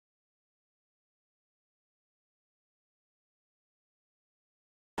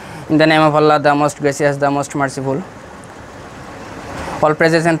In the name of Allah, the most gracious, the most merciful. All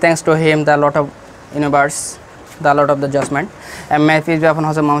praises and thanks to Him, the Lord of universe, the Lord of the judgment. And may peace be upon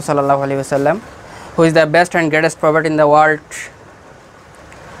Hazrat Muhammad sallallahu alaihi wasallam, who is the best and greatest prophet in the world,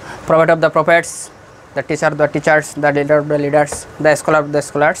 prophet of the prophets, the teacher of the teachers, the leader of the leaders, the scholar of the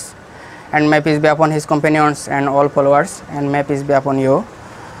scholars. And may peace be upon his companions and all followers, and may peace be upon you.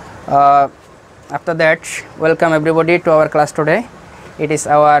 After that, welcome everybody to our class today. It is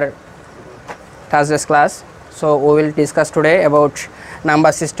our Thursday's class, so we will discuss today about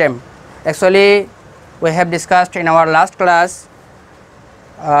number system. Actually, we have discussed in our last class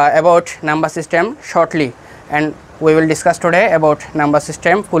about number system shortly, and we will discuss today about number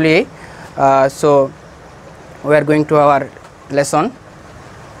system fully. So we are going to our lesson.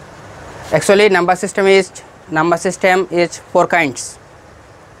 Actually, number system is four kinds.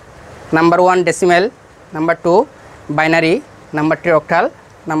 Number 1 decimal, number 2 binary, number 3 octal,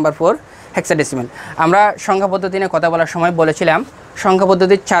 number 4 hexadecimal. আমরা সংখ্যা পদ্ধতি নিয়ে কথা বলার সময় বলেছিলাম সংখ্যা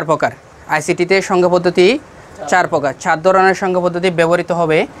পদ্ধতি চার প্রকার। আইসিটিতে সংখ্যা পদ্ধতি চার প্রকার, চার ধরনের সংখ্যা পদ্ধতি ব্যবহৃত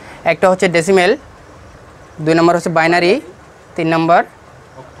হবে। একটা হচ্ছে ডেসিমেল, দুই নম্বর হচ্ছে বাইনারি, তিন নম্বর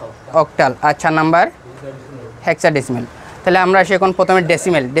অক্টাল আর চার নম্বর হেক্সাডেসিমেল। তাহলে আমরা আসি এখন প্রথমে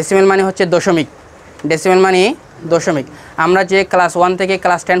ডেসিমেল। ডেসিমেল মানে হচ্ছে দশমিক। ডেসিমেল মানে দশমিক। আমরা যে ক্লাস 1 থেকে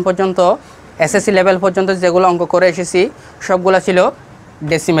ক্লাস 10 পর্যন্ত এসএসসি লেভেল পর্যন্ত যেগুলো অঙ্ক করে এসেছি সবগুলো ছিল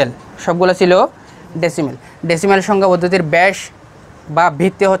ডেসিমেল, সবগুলো ছিল ডেসিমেল। ডেসিমেল সংখ্যা পদ্ধতির ব্যাস বা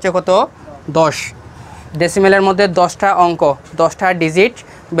ভিত্তি হচ্ছে কত? 10। ডেসিমেলের মধ্যে 10টা অঙ্ক, 10টা ডিজিট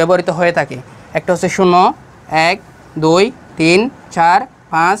ব্যবহৃত হয়ে থাকে। একটা হচ্ছে 0, 1, 2, 3, 4,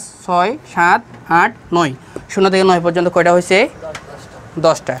 5, 6, 7, 8, 9। 0 থেকে 9 পর্যন্ত কয়টা হয়েছে?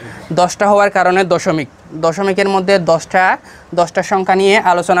 10টা। 10টা হওয়ার কারণে দশমিক। দশমিকের মধ্যে 10টা সংখ্যা নিয়ে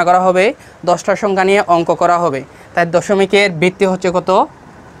আলোচনা করা হবে, 10টা সংখ্যা নিয়ে অঙ্ক করা হবে। তাই দশমিকের ভিত্তি হচ্ছে কত?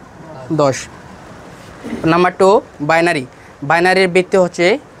 10। Number 2 binary. বাইনারির ভিত্তি হচ্ছে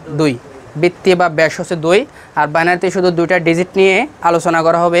 2, ভিত্তি বা ব্যাস হচ্ছে 2। আর বাইনারিতে শুধু 2টা ডিজিট নিয়ে আলোচনা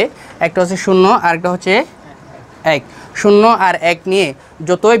করা হবে। একটা হচ্ছে 0 আর একটা হচ্ছে 1। 0 আর 1 নিয়ে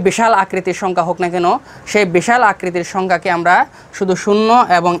যতই বিশাল আকৃতির সংখ্যা হোক না কেন, সেই বিশাল আকৃতির সংখ্যাকে আমরা শুধু 0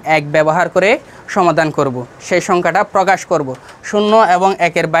 এবং 1 ব্যবহার করে সমাধান করব, সেই সংখ্যাটা প্রকাশ করব। 0 এবং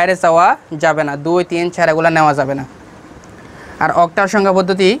 1-এর বাইরে যাওয়া যাবে না, 2, 3, 4 এগুলো নেওয়া যাবে না। আর অক্টাল সংখ্যা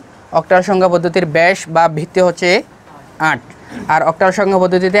পদ্ধতি, অক্টাল সংখ্যা পদ্ধতির ব্যাস বা ভিত্তি হচ্ছে 8। আর অক্টাল সংখ্যা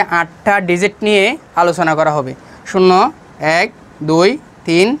পদ্ধতিতে 8টা ডিজিট নিয়ে আলোচনা করা হবে। 0, 1, 2,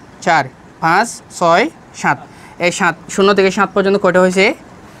 3, 4, 5, 6, 7। এই 0 থেকে 7 পর্যন্ত কয়টা হয়েছে?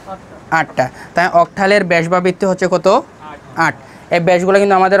 8টা। তাই অক্টালের ব্যাস বা ভিত্তি হচ্ছে কত? 8। এই ব্যাসগুলো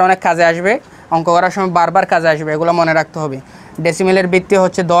কিন্তু আমাদের অনেক কাজে আসবে, অঙ্ক করার সময় বারবার কাজে আসবে, এগুলো মনে রাখতে হবে। ডেসিমেলের ভিত্তি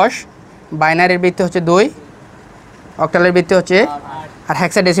হচ্ছে 10, বাইনারির ভিত্তি হচ্ছে 2, অক্টালের ভিত্তি হচ্ছে, আর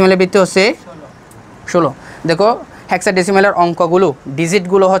হেক্সাডেসিমেলের ভিত্তি হচ্ছে 16। দেখো হেক্সাডেসিমেলের অঙ্কগুলো,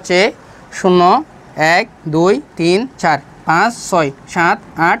 ডিজিটগুলো হচ্ছে 0, 1, 2, 3, 4, 5, 6, 7,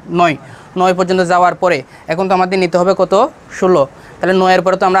 8, 9। 9 পর্যন্ত যাওয়ার পরে এখন তো আমাদের নিতে হবে কত? 16। তাহলে 9-এর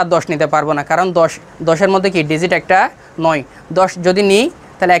পরে তো আমরা 10 নিতে পারবো না, কারণ 10-এর মধ্যে কি ডিজিট একটা 9। 10 যদি নিই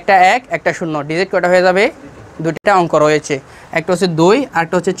তাহলে একটা 1, একটা 0, ডিজিট কটা হয়ে যাবে? 2টা অঙ্ক রয়েছে, একটা হচ্ছে 2,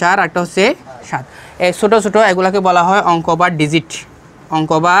 আরেকটা হচ্ছে 4, আরেকটা হচ্ছে 7। এই ছোটো ছোটো এগুলাকে বলা হয় অঙ্ক বা ডিজিট,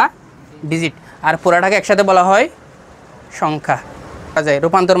 অঙ্ক বা ডিজিট। আর পুরাটাকে একসাথে বলা হয় সংখ্যা। যায়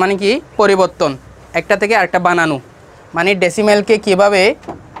রূপান্তর মানে কি? পরিবর্তন, একটা থেকে আরেকটা বানানো। মানে ডেসিমেলকে কীভাবে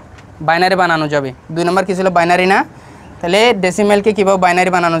বাইনারি বানানো যাবে। 2 নম্বর কী ছিল? বাইনারি না? তাহলে ডেসিমেলকে কীভাবে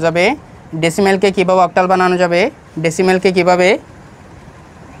বাইনারি বানানো যাবে, ডেসিমেলকে কীভাবে অক্টাল বানানো যাবে, ডেসিমেলকে কীভাবে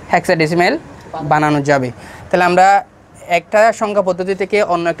হেক্সাডেসিমেল বানানো যাবে। তাহলে আমরা একটা সংখ্যা পদ্ধতি থেকে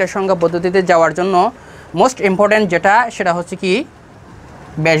অন্য একটা সংখ্যা পদ্ধতিতে যাওয়ার জন্য মোস্ট ইম্পর্ট্যান্ট যেটা, সেটা হচ্ছে কি?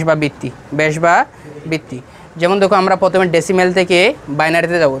 ব্যাস বা ভিত্তি। ব্যাস বা ভিত্তি। যেমন দেখো আমরা প্রথমে ডেসিমেল থেকে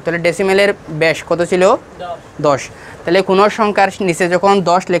বাইনারিতে যাব, তাহলে ডেসিমেলের ব্যাস কত ছিল? 10। তাহলে কোনো সংখ্যার নিচে যখন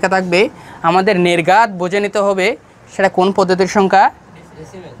 10 লেখা থাকবে আমাদের নির্ঘাত বুঝে নিতে হবে সেটা কোন পদ্ধতির সংখ্যা?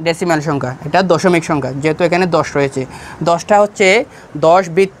 ডেসিমেল সংখ্যা। এটা দশমিক সংখ্যা, যেহেতু এখানে 10 রয়েছে। 10টা হচ্ছে 10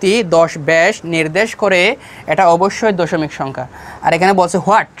 ভিত্তি, 10 ব্যাস নির্দেশ করে, এটা অবশ্যই দশমিক সংখ্যা। আর এখানে বলছে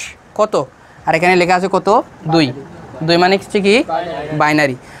হোয়াট, কত, আর এখানে লেখা আছে কত? 2। 2 মানে হচ্ছে কি?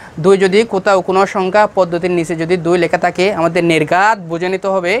 বাইনারি। 2 যদি কোথাও কোনো সংখ্যা পদ্ধতির নিচে যদি 2 লেখা থাকে আমাদের নির্ঘাত বুঝে নিতে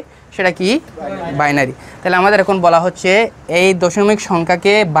হবে সেটা কি? বাইনারি। তাহলে আমাদের এখন বলা হচ্ছে এই দশমিক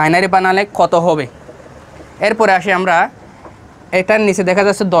সংখ্যাকে বাইনারি বানালে কত হবে। এরপরে আসি আমরা, এটার নিচে দেখা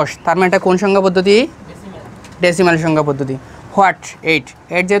যাচ্ছে 10, তার মানে এটা কোন সংখ্যা পদ্ধতি? ডেসিমাল সংখ্যা পদ্ধতি। হোয়াট 8,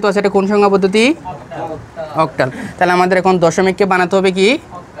 8 যেহেতু আছে এটা কোন সংখ্যা পদ্ধতি? অক্টাল। তাহলে আমাদের এখন দশমিককে বানাতে হবে কি?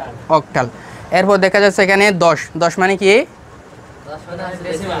 অক্টাল। এরপর দেখা যাচ্ছে এখানে 10, 10 মানে কি?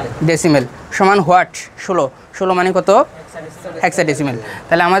 ডেসিমেল সমান হোয়াট 16, 16 মানে কত হেক্সাডেসিমেল।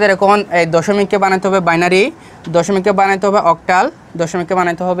 তাহলে আমাদের এখন এই দশমিককে বানাতে হবে বাইনারি, দশমিককে বানাতে হবে অক্টাল, দশমিককে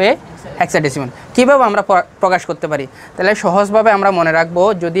বানাতে হবে হেক্সাডেসিমেল। কীভাবে আমরা প্রকাশ করতে পারি? তাহলে সহজভাবে আমরা মনে রাখবো,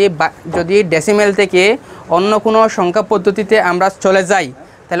 যদি ডেসিমেল থেকে অন্য কোনো সংখ্যা পদ্ধতিতে আমরা চলে যাই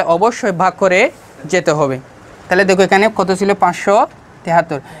তাহলে অবশ্যই ভাগ করে যেতে হবে। তাহলে দেখো এখানে কত ছিল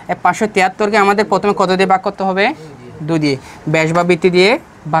 573, এই 573কে আমাদের প্রথমে কত দিয়ে ভাগ করতে হবে? 2 দিয়ে, ব্যাস বা বৃত্তি দিয়ে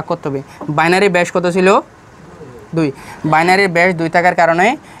ভাগ করতে হবে। বাইনারি ব্যাস কত ছিল? 2, বাইনারির ব্যাস 2 থাকার কারণে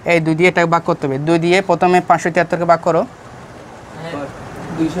এই 2 দিয়ে এটা ভাগ করতে হবে। 2 দিয়ে প্রথমে 573কে ভাগ করো,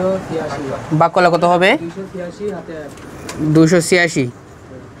 286 ভাগ করলে কত হবে? 286।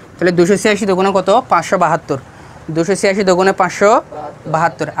 তাহলে 286 দুগুণে কত? 572, 286 দুগুণে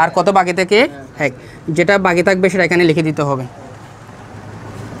 572, আর কত বাকি থেকে? 1, যেটা বাকি থাকবে সেটা এখানে লিখে দিতে হবে।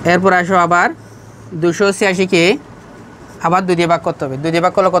 এরপর আসো আবার 286কে আবার 2 দিয়ে ভাগ করতে হবে। 2 দিয়ে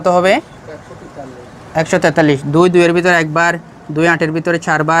ভাগ করলে কত হবে? 143। 2 2 এর ভিতরে একবার, 2 8 এর ভিতরে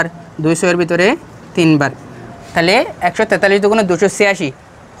 4 বার, 2 6 এর ভিতরে 3 বার। তাহলে 143 দুগুণে 286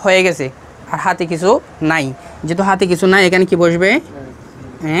 হয়ে গেছে, আর হাতে কিছু নাই। যেহেতু হাতে কিছু নাই, এখানে কি বসবে?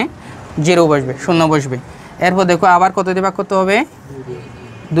 0 বসবে, 0 বসবে। এরপর দেখো আবার কত দিয়ে ভাগ করতে হবে?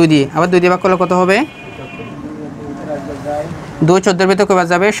 2 দিয়ে। আবার 2 দিয়ে ভাগ করলে কত হবে? 2 14 এর ভিতরে কয়বার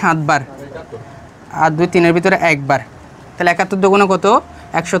যাবে? 7 বার, আর 2 3 এর ভিতরে 1 বার। তাহলে 71 দুগুণে কত?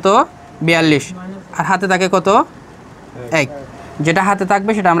 142, আর হাতে থাকে কত? 1। যেটা হাতে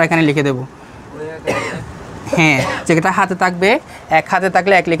থাকবে সেটা আমরা এখানে লিখে দেব। হ্যাঁ, যেটা হাতে থাকবে, 1 হাতে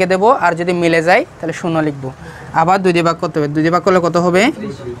থাকলে 1 লিখে দেব, আর যদি মিলে যায় তাহলে 0 লিখব। আবার 2 দিয়ে ভাগ করতে হবে। 2 দিয়ে ভাগ করলে কত হবে?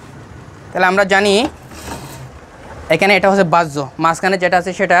 তাহলে আমরা জানি এখানে এটা হচ্ছে বাহ্য, মাঝখানে যেটা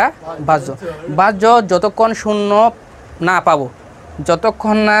আছে সেটা বাহ্য। বাহ্য যতক্ষণ 0 না পাবো,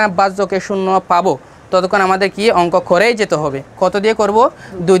 যতক্ষণ না বাহ্যকে 0 পাবো, ততক্ষণ আমাদের কি অঙ্ক করেই যেতে হবে। কত দিয়ে করব?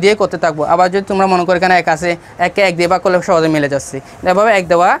 2 দিয়ে করতে থাকবো। আবার যদি তোমরা মনে করো এখানে 1 আছে, 1কে 1 দিয়ে ভাগ করলে সহজে মিলে যাচ্ছে, এভাবে 1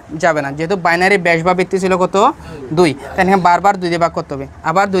 দেওয়া যাবে না। যেহেতু বাইনারি ব্যাস বা বৃত্তি ছিল কত? 2, তাহলে এখানে বারবার 2 দিয়ে ভাগ করতে হবে।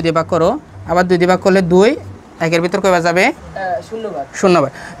 আবার 2 দিয়ে ভাগ করো, আবার 2 দিয়ে ভাগ করলে 2 1 এর ভিতর কয়বার যাবে? 0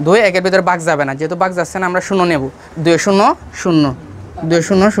 বার। 2 1 এর ভিতর ভাগ যাবে না, যেহেতু ভাগ যাচ্ছে না আমরা 0 নেব। 2 0 0, 2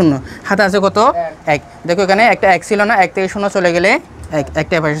 0 0, হাতে আছে কত? 1। দেখো এখানে একটা 1 ছিল না, 1 থেকে 0 চলে গেলে 1,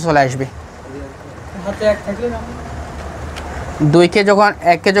 একটা পাশে চলে আসবে। 2কে যখন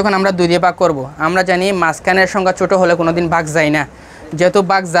 1কে যখন আমরা 2 দিয়ে ভাগ করব, আমরা জানি মাঝখানের সংখ্যা ছোট হলে কোনোদিন ভাগ যায় না। যেহেতু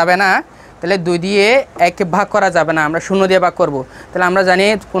ভাগ যাবে না, তাহলে 2 দিয়ে 1কে ভাগ করা যাবে না, আমরা 0 দিয়ে ভাগ করব। তাহলে আমরা জানি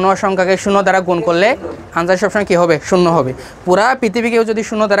কোনো সংখ্যাকে 0 দ্বারা গুণ করলে আনসার সবসময় কী হবে? 0 হবে। পুরা পৃথিবীকেও যদি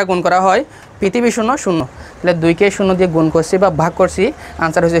 0 দ্বারা গুণ করা হয়, পৃথিবী 0 0, তাহলে 2কে 0 দিয়ে গুণ করছি বা ভাগ করছি,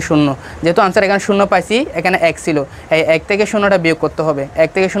 আনসার হচ্ছে 0। যেহেতু আনসার এখানে 0 পাইছি, এখানে 1 ছিল, এই 1 থেকে 0টা বিয়োগ করতে হবে। 1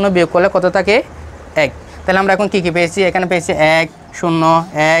 থেকে 0 বিয়োগ করলে কত থাকে? 1। তাহলে আমরা এখন কী কী পেয়েছি? এখানে পেয়েছি 1 0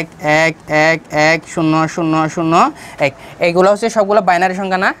 1 1 1 1 0 0 0 1। এইগুলো হচ্ছে সবগুলো বাইনারি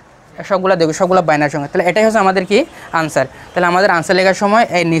সংখ্যা না? সবগুলো দেখো, সবগুলো বাইনারি সংখ্যা। তাহলে এটাই হচ্ছে আমাদের কি? আনসার। তাহলে আমাদের আনসার লেখার সময়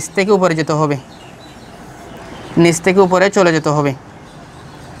এই নিচ থেকে উপরে যেতে হবে, নিচ থেকে উপরে চলে যেতে হবে।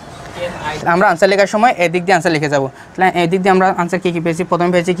 আমরা আনসার লেখার সময় এদিক দিয়ে আনসার লিখে যাব। তাহলে এদিক দিয়ে আমরা আনসার কী কী পেয়েছি?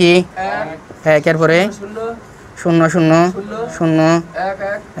 প্রথমে পেয়েছি কি? 1 এর পরে 0 0 0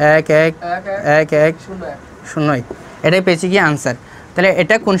 1 1 1 1 0, এটাই পেয়েছি কি? আনসার। তাহলে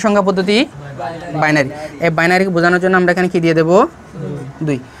এটা কোন সংখ্যা পদ্ধতি? বাইনারি। এই বাইনারিকে বোঝানোর জন্য আমরা এখানে কি দিয়ে দেবো?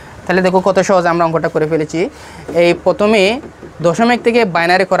 2। তাহলে দেখো কত সহজ আমরা অঙ্কটা করে ফেলেছি। এই প্রথমে দশমিক থেকে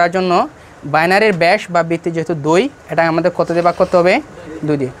বাইনারি করার জন্য বাইনারির ব্যাস বা বৃত্তি যেহেতু 2, এটা আমাদের কত দিয়ে ভাগ করতে হবে?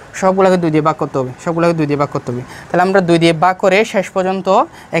 2 দিয়ে। সবগুলোকে 2 দিয়ে ভাগ করতে হবে, সবগুলোকে 2 দিয়ে ভাগ করতে হবে। তাহলে আমরা 2 দিয়ে ভাগ করে শেষ পর্যন্ত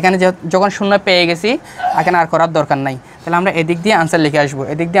এখানে যখন 0 পেয়ে গেছি, এখানে আর করার দরকার নাই। তাহলে আমরা এদিক দিয়ে আনসার লিখে আসবো।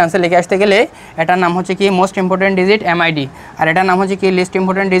 এদিক দিয়ে আনসার লিখে আসতে গেলে এটার নাম হচ্ছে কি? মোস্ট ইম্পর্টেন্ট ডিজিট MID, আর এটার নাম হচ্ছে কি? List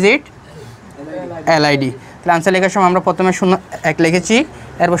important digit LID। তাহলে আনসার লেখার সময় আমরা প্রথমে 1 লিখেছি,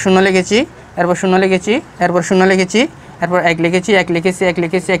 এরপর 0 লিখেছি, এরপর 0 লিখেছি, এরপর 0 লিখেছি, এরপর 1 লিখেছি, 1 লিখেছি, 1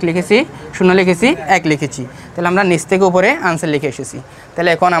 লিখেছি, 1 লিখেছি, 0 লিখেছি, 1 লিখেছি। তাহলে আমরা নিচ থেকে উপরে আনসার লিখে এসেছি। তাহলে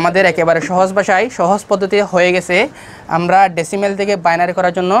এখন আমাদের একেবারে সহজ ভাষায় সহজ পদ্ধতি হয়ে গেছে। আমরা ডেসিমেল থেকে বাইনারি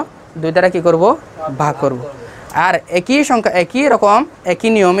করার জন্য 2 দ্বারা কী করব? ভাগ করব। আর একই সংখ্যা, একই রকম, একই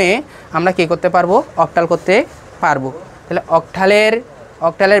নিয়মে আমরা কী করতে পারবো? অক্টাল করতে পারবো। তাহলে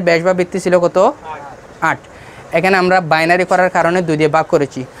অক্টালের ব্যাস বা বৃত্তি ছিল কত? 8। এখানে আমরা বাইনারি করার কারণে 2 দিয়ে ভাগ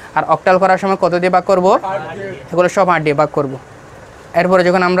করেছি, আর অক্টাল করার সময় কত দিয়ে ভাগ করব? এগুলো সব 8 দিয়ে ভাগ করব। এরপরে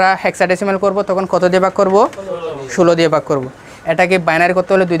যখন আমরা হেক্সাডেসিমাল করব তখন কত দিয়ে ভাগ করব? 16 দিয়ে ভাগ করব। এটাকে বাইনারি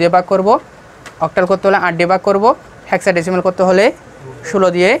করতে হলে 2 দিয়ে ভাগ করব, অক্টাল করতে হলে 8 দিয়ে ভাগ করব, হেক্সাডেসিমাল করতে হলে 16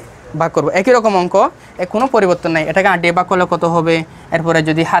 দিয়ে ভাগ করব। একই রকম অঙ্ক, কোনো পরিবর্তন নাই। এটাকে 8 দিয়ে ভাগ করলে কত হবে? এরপরে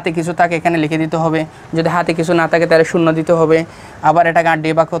যদি হাতে কিছু থাকে এখানে লিখে দিতে হবে, যদি হাতে কিছু না থাকে তাহলে 0 দিতে হবে, আবার এটাকে 8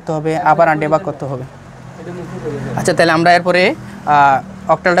 দিয়ে ভাগ করতে হবে, আবার 8 দিয়ে ভাগ করতে হবে। আচ্ছা, তাহলে আমরা এরপরে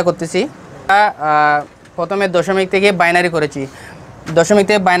অক্টালটা করতেছি। প্রথমে দশমিক থেকে বাইনারি করেছি। দশমিক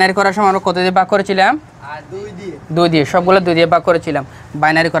থেকে বাইনারি করার সময় আমরা কত দিয়ে ভাগ করেছিলাম? 2 দিয়ে, সবগুলো 2 দিয়ে ভাগ করেছিলাম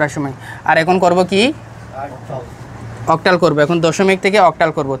বাইনারি করার সময়। আর এখন করব কি? অক্টাল করব। এখন দশমিক থেকে অক্টাল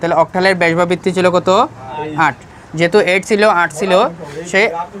করব। তাহলে অক্টালের ব্যাস বা বৃত্তি ছিল কত? 8। যেহেতু 8 ছিল, 8 ছিল, সে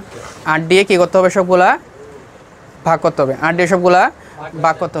 8 দিয়ে কী করতে হবে? সবগুলা ভাগ করতে হবে। 8 দিয়ে সবগুলা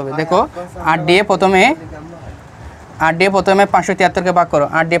ভাগ করতে হবে। দেখো 8 দিয়ে প্রথমে 573কে ভাগ করো।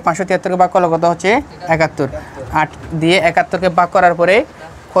 8 দিয়ে 573কে ভাগ করলে কত হচ্ছে? 71। 8 দিয়ে 71কে ভাগ করার পরে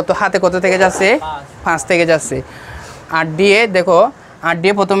কত হাতে কত থেকে যাচ্ছে? 5 থেকে যাচ্ছে। 8 দিয়ে দেখো, 8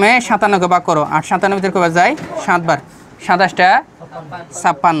 দিয়ে প্রথমে 57কে ভাগ করো। 8 57 ভিতরে কবে যায়? 7 বার। 27টা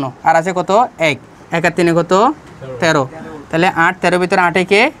 56। আর আছে কত? 1। 1 আর 3 কত? 13। তাহলে 8, 13 ভিতরে 8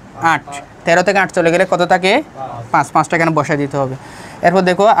 কে 8। 13 থেকে 8 চলে গেলে কত থাকে? 5। 5টা এখানে বসায় দিতে হবে। এরপর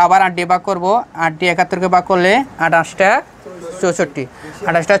দেখো আবার 8 দিয়ে ভাগ করবো। 8 দিয়ে 71কে ভাগ করলে 28টা 64।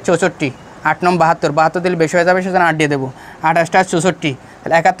 28টা 64। 8 নং 72। 72 দিলে বেশি হয়ে যাবে, সেজন্য 8 দিয়ে দেবো। 28টা 64।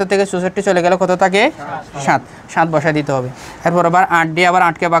 তাহলে 71 থেকে 64 চলে গেলে কত থাকে? 7। 7 বসায় দিতে হবে। এরপর আবার 8 দিয়ে আবার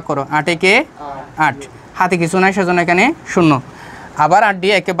 8কে ভাগ করো। 8 কে 8। হাতে কিছু নাই, সেজন্য এখানে 0। আবার 8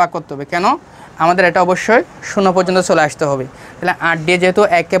 দিয়ে 1কে ভাগ করতে হবে। কেন? আমাদের এটা অবশ্যই 0 পর্যন্ত চলে আসতে হবে। তাহলে 8 দিয়ে যেহেতু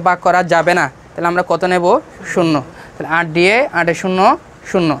 1কে ভাগ করা যাবে না, তাহলে আমরা কত নেব? 0। তাহলে 8 দিয়ে 8 এ 0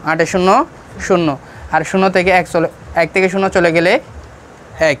 0, 8 এ 0 0, আর 0 থেকে 1 থেকে 0 চলে গেলে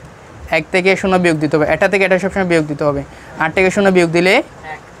 1। 1 থেকে 0 বিয়োগ দিতে হবে। এটা থেকে এটা সবসময় বিয়োগ দিতে হবে। 8 থেকে 0 বিয়োগ দিলে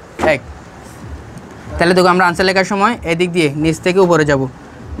 1। তাহলে দেখো আমরা আনসার লেখার সময় এদিক দিয়ে নিচ থেকে উপরে যাব,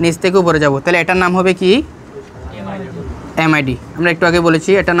 নিচ থেকে উপরে যাব। তাহলে এটার নাম হবে কি? এমআইডি। আমরা একটু আগে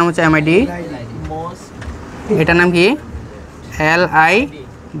বলেছি এটার নাম হচ্ছে এমআইডি। এটার নাম কি?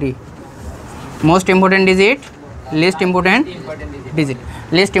 LID, most important digit, list important digit,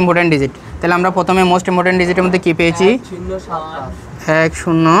 list important digit. তাহলে আমরা প্রথমে মোস্ট ইম্পর্টেন্ট ডিজিটের মধ্যে কি পেয়েছি?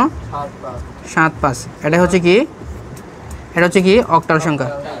 1075। এটা হচ্ছে কি? এটা হচ্ছে কি? অক্টাল সংখ্যা।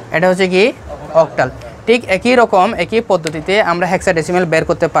 এটা হচ্ছে কি? অক্টাল। ঠিক একই রকম একই পদ্ধতিতে আমরা হেক্সাডেসিমাল বের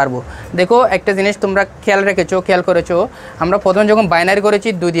করতে পারবো। দেখো একটা জিনিস তোমরা খেয়াল রেখেছো, খেয়াল করেছো, আমরা প্রথমে যখন বাইনারি করেছি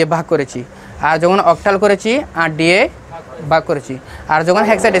 2 দিয়ে ভাগ করেছি, আর যখন অক্টাল করেছি 8 দিয়ে ভাগ করেছি, আর যখন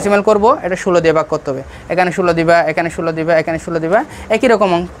হেক্সাডেসিমাল করব এটা 16 দিয়ে ভাগ করতে হবে। এখানে 16 দিবা, এখানে 16 দিবা, এখানে 16 দিবা, একই রকম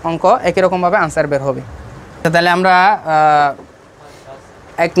অঙ্ক, একই রকমভাবে আনসার বের হবে। তাহলে আমরা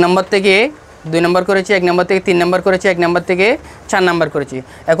 1 নম্বর থেকে 2 নম্বর করেছি, 1 নম্বর থেকে 3 নম্বর করেছি, 1 নম্বর থেকে 4 নম্বর করেছি।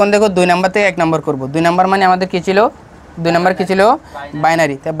 এখন দেখো 2 নম্বর থেকে 1 নম্বর করব। 2 নম্বর মানে আমাদের কী ছিল? 2 নম্বর কী ছিল?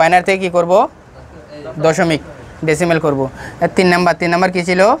 বাইনারি। তাই বাইনারি থেকে কী করব? দশমিক, ডেসিমেল করব। 3 নম্বর কী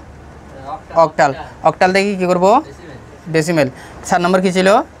ছিল? অক্টাল। অক্টাল থেকে কী করব? ডেসিমেল। 4 নম্বর কী ছিল?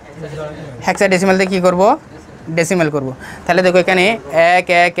 হেক্সাডেসিমাল থেকে কী করব? ডেসিমেল করব। তাহলে দেখো এখানে 1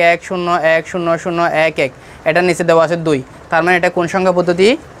 1 1 0 1 0 0 1 1, এটার নিচে দেওয়া আছে 2। তার মানে এটা কোন সংখ্যা পদ্ধতি?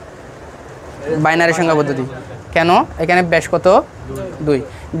 বাইনারি সংখ্যা পদ্ধতি। কেন? এখানে ব্যাস কত? 2।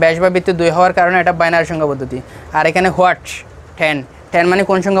 ব্যাস বা বৃত্তি 2 হওয়ার কারণে এটা বাইনারি সংখ্যা পদ্ধতি। আর এখানে হোয়াট 10, 10 মানে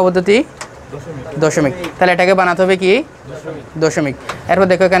কোন সংখ্যা পদ্ধতি? দশমিক। তাহলে এটাকে বানাতে হবে কি? দশমিক। এরপর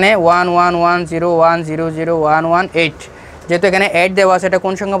দেখো এখানে 1 1 1 0 1 0 0 1 1 8, যেহেতু এখানে 8 দেওয়া আছে, এটা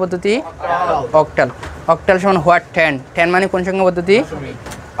কোন সংখ্যা পদ্ধতি? অক্টাল। অক্টাল সমান হোয়াট 10, 10 মানে কোন সংখ্যা পদ্ধতি?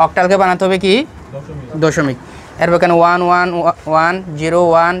 অক্টালকে বানাতে হবে কি? দশমিক। এরপর এখানে 1 1 1 0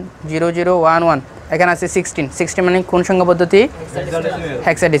 1 0 0 1 1, এখানে আছে 16, 16 মানে কোন সংখ্যা পদ্ধতি?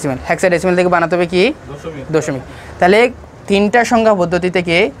 হেক্সাডেসিমাল। হেক্সাডেসিমাল থেকে বানাতে হবে কি? দশমিক। তাহলে 3টা সংখ্যা পদ্ধতি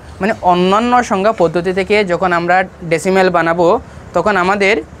থেকে, মানে অন্যান্য সংখ্যা পদ্ধতি থেকে যখন আমরা ডেসিমেল বানাবো, তখন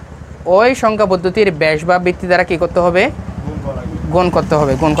আমাদের ওই সংখ্যা পদ্ধতির ব্যাস বা বৃত্তি দ্বারা কী করতে হবে? গুণ করতে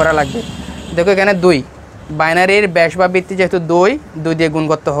হবে, গুণ করা লাগবে। দেখো এখানে 2, বাইনারির ব্যাস বা বৃত্তি যেহেতু 2, 2 দিয়ে গুণ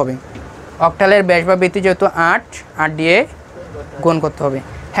করতে হবে। অক্টালের ব্যাস বা বৃত্তি যেহেতু 8, 8 দিয়ে গুণ করতে হবে।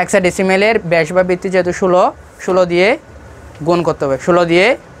 হেক্সাডেসিমেলের ব্যাস বা বৃত্তি যেহেতু 16, 16 দিয়ে গুণ করতে হবে। 16 দিয়ে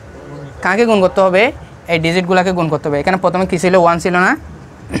কাকে গুণ করতে হবে? এই ডিজিটগুলোকে গুণ করতে হবে। এখানে প্রথমে কী ছিল? 1 ছিল না?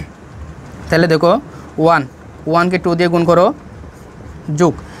 তাহলে দেখো 1, 1কে 2 দিয়ে গুণ করো,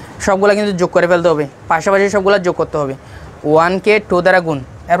 যোগ। সবগুলো কিন্তু যোগ করে ফেলতে হবে, পাশাপাশি সবগুলো যোগ করতে হবে। 1কে 2 দ্বারা গুণ,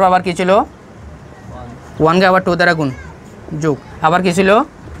 এরপর আবার কী ছিল? 1কে আবার 2 দ্বারা গুণ, যোগ। আবার কী ছিল?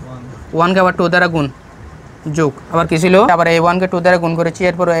 1কে আবার 2 দ্বারা গুণ, যোগ। আবার কী ছিল? আবার এই 1কে 2 দ্বারা গুণ করেছি,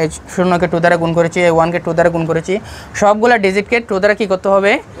 এরপর এই 0কে 2 দ্বারা গুণ করেছি, এই 1কে 2 দ্বারা গুণ করেছি। সবগুলা ডিজিটকে 2 দ্বারা কী করতে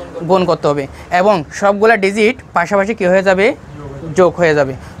হবে? গুণ করতে হবে। এবং সবগুলা ডিজিট পাশাপাশি কী হয়ে যাবে? যোগ হয়ে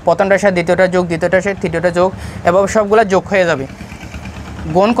যাবে। প্রথমটার সাথে দ্বিতীয়টা যোগ, দ্বিতীয়টার সাথে তৃতীয়টা যোগ, এবং সবগুলা যোগ হয়ে যাবে।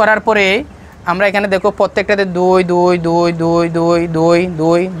 গুণ করার পরে আমরা এখানে দেখো প্রত্যেকটাতে 2 2 2 2 2 2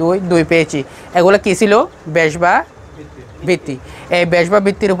 2 2 2 পেয়েছি। এগুলো কী ছিল? ব্যাস বা ভিত্তি। এই ব্যাস বা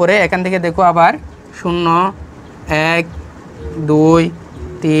ভিত্তির উপরে এখান থেকে দেখো আবার 0 1 2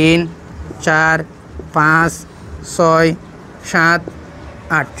 3 4 5 6 7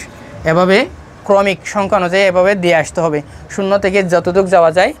 8 এভাবে ক্রমিক সংখ্যা অনুযায়ী এভাবে দিয়ে আসতে হবে। 0 থেকে যতটুকু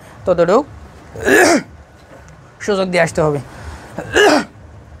যাওয়া যায় ততটুকু সুযোগ দিয়ে আসতে হবে।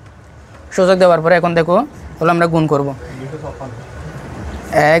 সুযোগ দেওয়ার পরে এখন দেখো তাহলে আমরা গুণ করব।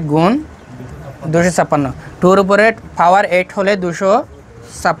 1 গুণ 256, 2-র উপরে পাওয়ার 8 হলে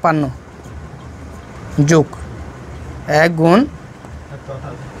 256 যোগ 1 গুণ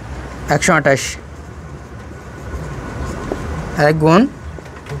 128, 1 গুণ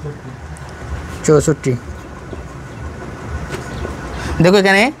 64। দেখো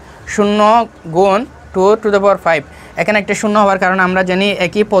এখানে 0 গুণ 2⁵, এখানে একটা 0 হওয়ার কারণে আমরা জানি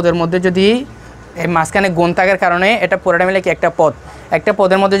একই পদের মধ্যে যদি এই মাঝখানে গুণ থাকার কারণে এটা পুরোটা মিলে কি একটা পদ, একটা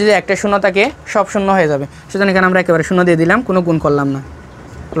পদের মধ্যে যদি একটা 0 থাকে সব 0 হয়ে যাবে। সুতরাং এখানে আমরা একেবারে 0 দিয়ে দিলাম, কোনো গুণ করলাম না।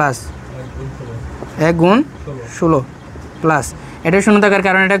 প্লাস 1 গুণ 16 প্লাস এটা 0 থাকার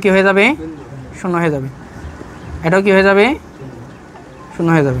কারণে এটা কি হয়ে যাবে? 0 হয়ে যাবে। এটাও কি হয়ে যাবে? 0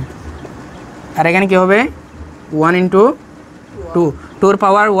 হয়ে যাবে। আর এখানে কি হবে? 1 × 2, 2-র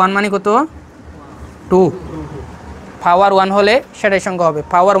পাওয়ার 1 মানে কত? 2। পাওয়ার 1 হলে সেটাই সংখ্যা হবে।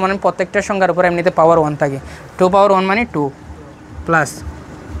 পাওয়ার 1 প্রত্যেকটা সংখ্যার উপর এমনিতে পাওয়ার 1 থাকে। 2 পাওয়ার 1 মানে 2 প্লাস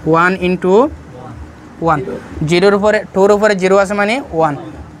 1 × 1, 0-র উপরে 2-র উপরে 0 আছে মানে 1।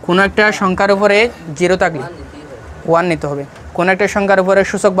 কোনো একটা সংখ্যার উপরে 0 থাকলে 1 নিতে হবে। কোনো একটা সংখ্যার উপরে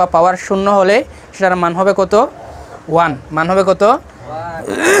সূচক বা পাওয়ার 0 হলে সেটার মান হবে কত? 1। মান হবে কত?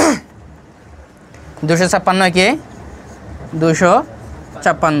 256 কে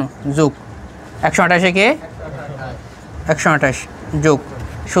 256 যোগ 128 কে 128 যোগ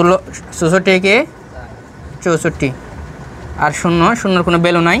 64 কে 64 আর 0 কোনো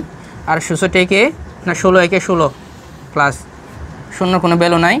ভ্যালু নাই। আর 64 কে না 16 কে 16 প্লাস 0 কোনো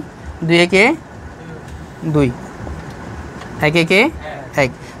ভ্যালু নাই। 2 কে 2, 1 কে 1।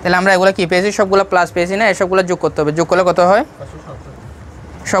 তাহলে আমরা এগুলো কি পেয়েছি? সবগুলো প্লাস পেয়েছি না? এসবগুলো যোগ করতে হবে। যোগ করলে কত হয়?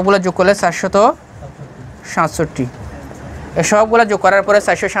 সবগুলো যোগ করলে 467। এই সবগুলো যোগ করার পরে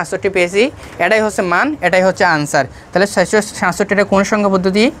 467 পেয়েছি। এটাই হচ্ছে মান, এটাই হচ্ছে আনসার। তাহলে 467টা কোন সংখ্যা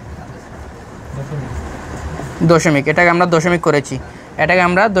পদ্ধতি? দশমিক। এটাকে আমরা দশমিক করেছি, এটাকে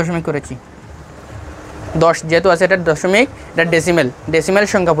আমরা দশমিক করেছি। 10 যেহেতু আছে এটা দশমিক, এটা ডেসিমেল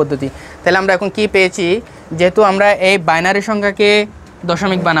সংখ্যা পদ্ধতি। তাহলে আমরা এখন কি পেয়েছি? যেহেতু আমরা এই বাইনারি সংখ্যাকে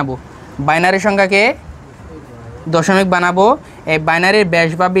দশমিক বানাবো, বাইনারি সংখ্যাকে দশমিক বানাবো, এই বাইনারির ব্যাস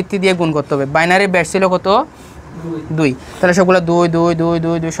বা ভিত্তি দিয়ে গুণ করতে হবে। বাইনারির ব্যাস ছিল কত? 2। তাহলে সবগুলো 2 2 2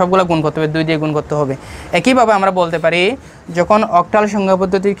 2 2 সবগুলো গুণ করতে হবে, 2 দিয়ে গুণ করতে হবে। একইভাবে আমরা বলতে পারি যখন অক্টাল সংখ্যা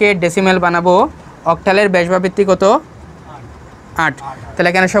পদ্ধতিকে ডেসিমেল বানাবো, অক্টালের ব্যাস বা ভিত্তি কত? 8। তাহলে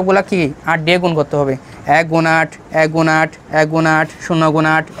এখানে সবগুলো কি 8 দিয়ে গুণ করতে হবে। 1 গুণ 8, 1 গুণ 8, 1 গুণ 8, 0 গুণ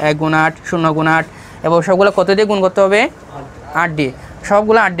 8, 1 গুণ 8, 0 গুণ 8 এবং সবগুলো কত দিয়ে গুণ করতে হবে? 8 দিয়ে।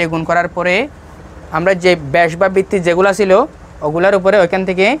 সবগুলো 8 দিয়ে গুণ করার পরে আমরা যে ব্যাস বা ভিত্তি যেগুলো ছিল ওগুলোর উপরে ওইখান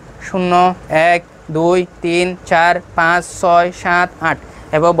থেকে 0 1 2 3 4 5 6 7 8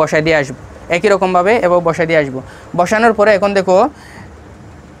 এবং বসায় দিয়ে আসবো। একই রকমভাবে এবং বসায় দিয়ে আসবো। বসানোর পরে এখন দেখো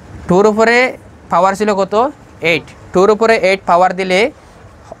 2-র উপরে পাওয়ার ছিল কত? 8। 2-র উপরে 8 পাওয়ার দিলে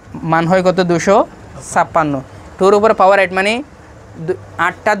মান হয় কত? 256। 2-র উপরে পাওয়ার 8 মানে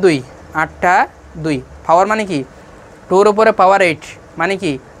 8টা 2, 8টা 2 পাওয়ার মানে কি? 2-র উপরে পাওয়ার 8 মানে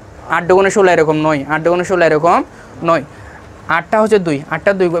কি? 8 × 16 এরকম নয়, 8 × 16 এরকম নয়। 8টা হচ্ছে 2,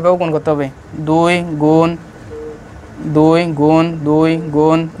 8টা 2 এভাবে গুণ করতে হবে। 2 গুণ 2 গুণ 2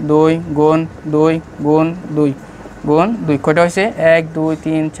 গুণ 2 গুণ 2 গুণ 2 গুণ 2 কয়টা হয়েছে? 1 2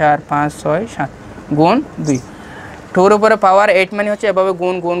 3 4 5 6 7 গুণ 2। 2-র উপরে পাওয়ার 8 মানে হচ্ছে এভাবে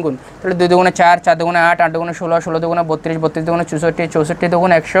গুণ গুণ গুণ। তাহলে 2 দুগুণে 4, 4 দুগুণে 8, 8 দুগুণে 16, 16 দুগুণে 32, 32 দুগুণে 64, 64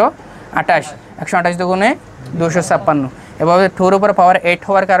 দুগুণে 128, 128 দুগুণে 256। এভাবে 2-র উপরে পাওয়ার 8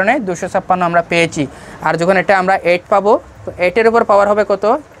 হওয়ার কারণে 256 আমরা পেয়েছি। আর যখন এটা আমরা 8 পাবো তো 8-এর উপর পাওয়ার হবে কত?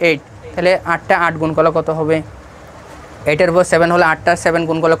 8। তাহলে 8টা 8 গুণ করলে কত হবে? 8-এর উপর 7 হলে 8টা 7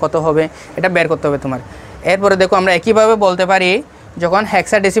 গুণ করলে কত হবে? এটা বের করতে হবে তোমার। এরপরে দেখো আমরা একইভাবে বলতে পারি যখন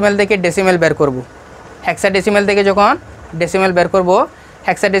হেক্সাডেসিমেল থেকে ডেসিমেল বের করব। হেক্সাডেসিমেল থেকে যখন ডেসিমেল বের করব,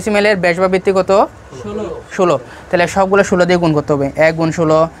 হেক্সাডেসিমেলের ব্যাস বা ভিত্তি কত? 16। তাহলে সবগুলো 16 দিয়ে গুণ করতে হবে। 1 গুণ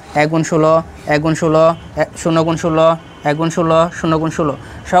 16, 1 গুণ 16, 1 গুণ 16, 0 গুণ 16, 1 গুণ 16, 0 গুণ 16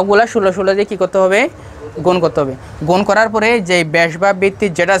 সবগুলো 16 16 দিয়ে কী করতে হবে? গুণ করতে হবে। গুণ করার পরে যে ব্যাস বা ভিত্তি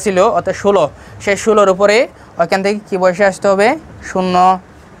যেটা ছিল অর্থাৎ 16, সেই 16-র উপরে ওইখান থেকে কী বসে আসতে হবে? 0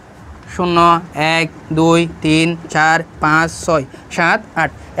 0 1 2 3 4 5 6 7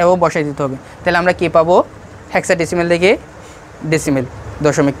 8 এভাবে বসাই দিতে হবে। তাহলে আমরা কি পাবো, হেক্সাডেসিমেল থেকে ডেসিমেল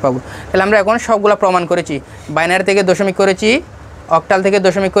দশমিক পাবো। তাহলে আমরা এখন সবগুলো প্রমাণ করেছি, বাইনারি থেকে দশমিক করেছি, অক্টাল থেকে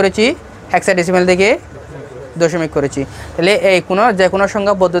দশমিক করেছি, হেক্সাডেসিমেল থেকে দশমিক করেছি। তাহলে এই যে কোনো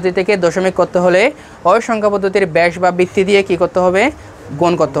সংখ্যা পদ্ধতি থেকে দশমিক করতে হলে ওই সংখ্যা পদ্ধতির ব্যাস বা বৃত্তি দিয়ে কি করতে হবে,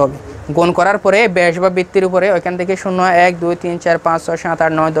 গুণ করতে হবে। গুণ করার পরে ব্যাস বা বৃত্তির উপরে ওইখান থেকে 0 1 2 3 4 5 6 7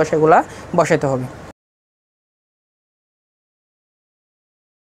 8 9 10 এগুলা বসাতে হবে।